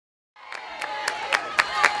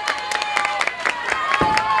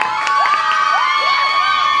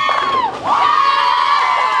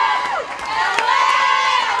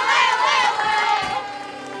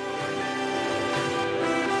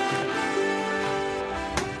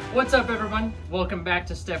What's up, everyone? Welcome back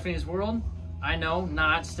to Stephanie's World. I know,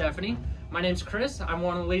 not Stephanie. My name's Chris. I'm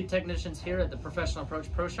one of the lead technicians here at the Professional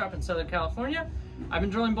Approach Pro Shop in Southern California. I've been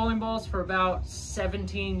drilling bowling balls for about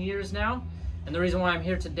 17 years now. And the reason why I'm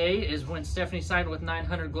here today is when Stephanie signed with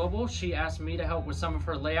 900 Global, she asked me to help with some of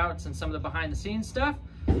her layouts and some of the behind the scenes stuff.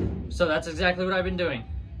 So that's exactly what I've been doing.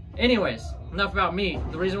 Anyways, enough about me.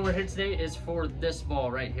 The reason we're here today is for this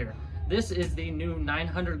ball right here. This is the new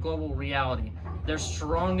 900 Global Reality, their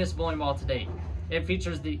strongest bowling ball to date. It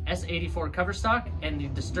features the S84 Coverstock and the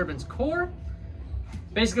Disturbance core.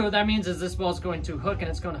 Basically what that means is this ball is going to hook, and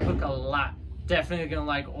it's going to hook a lot. Definitely going to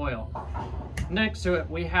like oil. Next to it,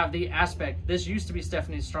 we have the Aspect. This used to be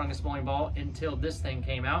Stephanie's strongest bowling ball until this thing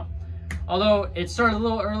came out. Although it started a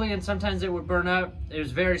little early and sometimes it would burn up, it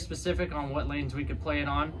was very specific on what lanes we could play it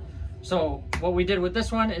on. So what we did with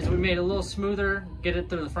this one is we made it a little smoother, get it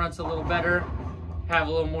through the fronts a little better, have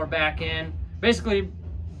a little more back end. Basically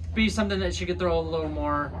be something that she could throw a little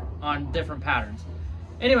more on different patterns.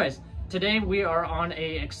 Anyways, today we are on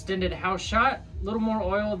a extended house shot, a little more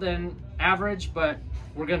oil than average, but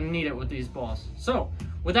we're gonna need it with these balls. So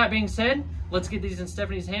with that being said, let's get these in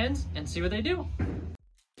Stephanie's hands and see what they do.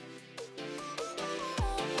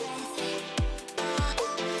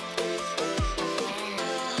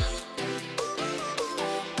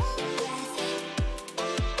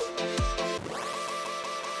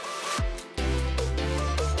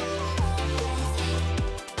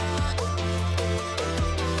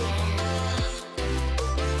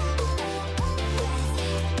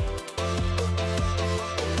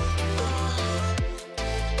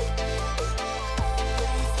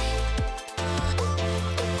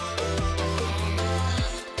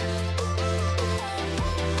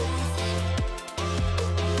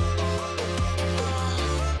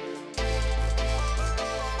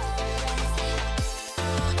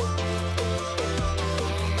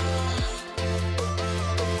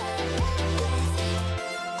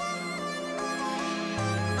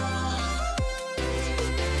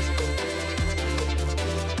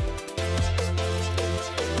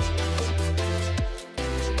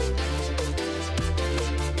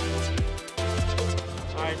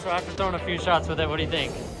 So after throwing a few shots with it, what do you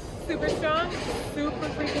think? Super strong, super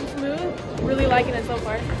freaking smooth. Really liking it so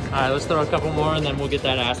far. All right, let's throw a couple more and then we'll get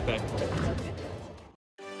that Aspect.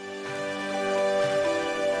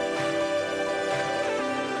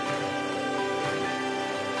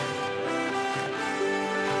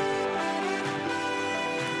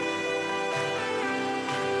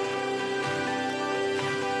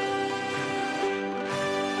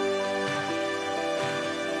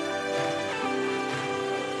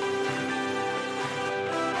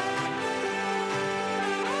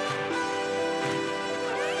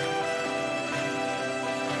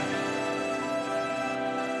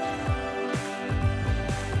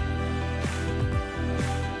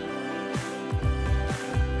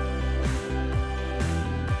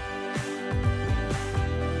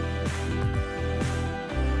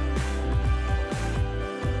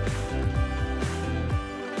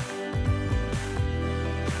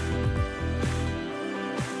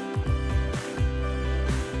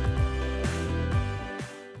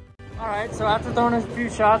 Alright, so after throwing a few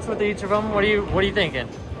shots with each of them, what are you thinking?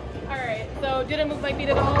 Alright, so didn't move my feet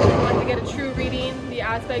at all. Wanted to get a true reading. The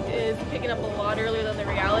Aspect is picking up a lot earlier than the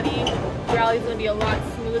Reality. The Reality is going to be a lot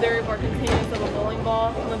smoother, more continuous of a bowling ball.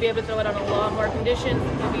 I'm going to be able to throw it on a lot more conditions.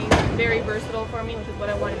 It's going to be very versatile for me, which is what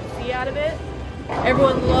I wanted to see out of it.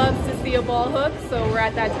 Everyone loves to see a ball hook, so we're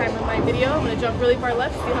at that time in my video. I'm going to jump really far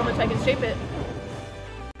left to see how much I can shape it.